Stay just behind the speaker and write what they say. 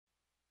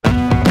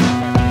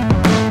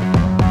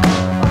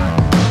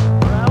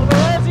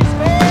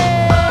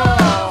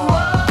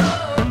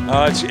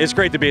it's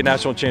great to be at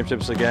National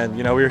Championships again.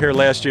 You know, we were here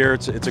last year.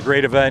 It's a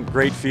great event,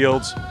 great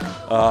fields,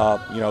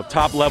 you know,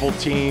 top-level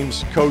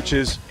teams,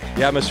 coaches.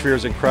 The atmosphere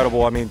is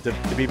incredible. I mean, to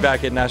be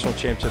back at National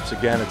Championships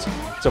again, it's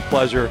a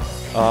pleasure.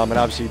 And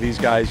obviously these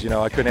guys, you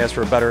know, I couldn't ask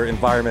for a better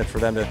environment for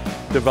them to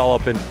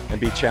develop and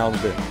be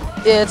challenged in.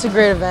 Yeah, it's a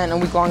great event, a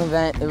week-long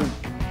event. It was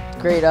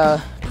great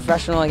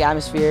professional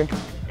atmosphere,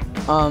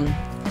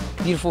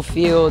 beautiful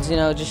fields, you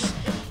know, just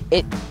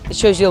it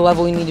shows you the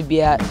level you need to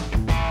be at.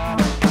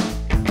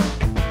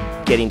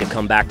 Getting to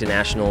come back to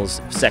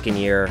Nationals second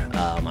year,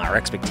 our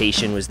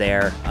expectation was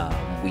there.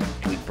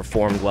 We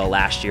performed well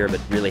last year, but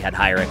really had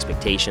higher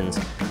expectations.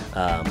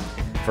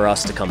 For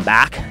us to come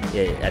back,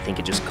 I think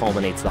it just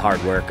culminates the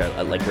hard work.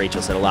 Like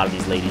Rachel said, a lot of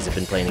these ladies have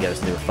been playing together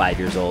since they were 5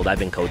 years old. I've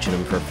been coaching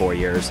them for 4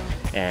 years,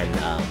 and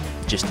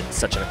just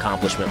such an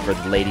accomplishment for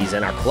the ladies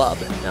and our club.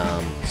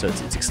 So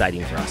it's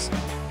exciting for us.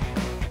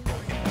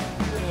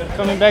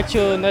 Coming back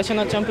to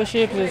National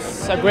Championship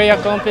is a great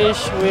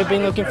accomplishment. We've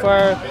been looking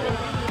for,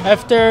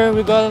 after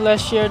we got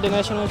last year the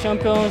National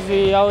Champions,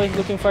 we always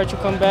looking forward to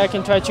come back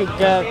and try to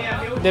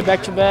get the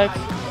back-to-back.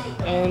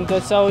 And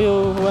that's all we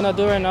want to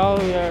do right now.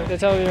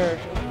 That's how we are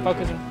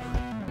focusing.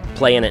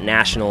 Playing at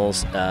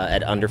Nationals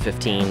at under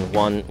 15,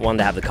 one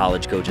to have the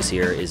college coaches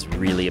here is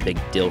really a big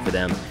deal for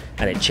them,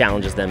 and it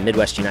challenges them.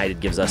 Midwest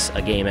United gives us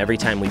a game every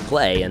time we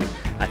play, and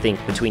I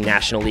think between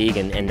National League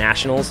and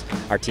Nationals,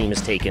 our team has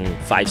taken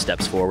 5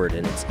 steps forward,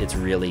 and it's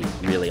really,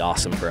 really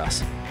awesome for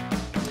us.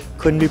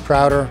 Couldn't be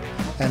prouder,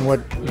 and what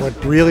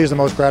really is the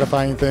most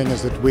gratifying thing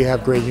is that we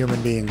have great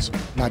human beings,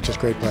 not just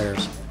great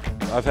players.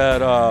 I've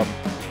had,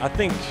 I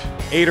think,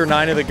 8 or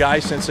 9 of the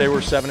guys since they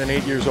were 7 and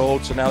 8 years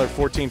old, so now they're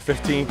 14,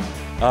 15.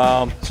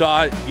 So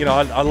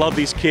I love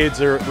these kids.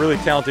 They're a really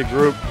talented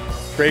group,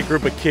 great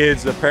group of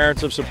kids. The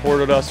parents have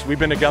supported us. We've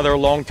been together a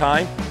long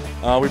time.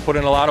 We put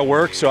in a lot of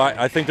work, so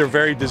I think they're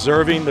very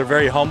deserving. They're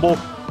very humble.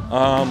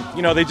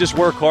 You know, they just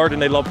work hard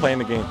and they love playing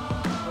the game.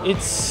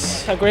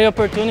 It's a great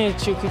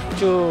opportunity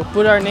to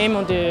put our name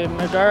on the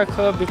Medora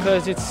Cup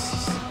because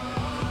it's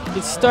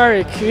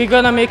historic. We're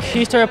gonna make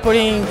history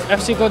putting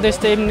FC Golden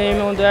State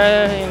name on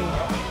there, and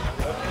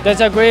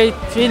that's a great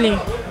feeling.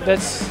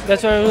 That's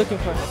what we're looking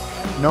for.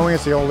 Knowing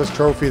it's the oldest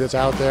trophy that's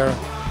out there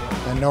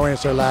and knowing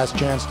it's their last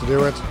chance to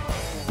do it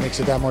makes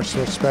it that much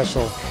so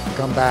special to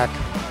come back,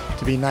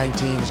 to be 9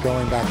 teams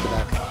going back to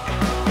back.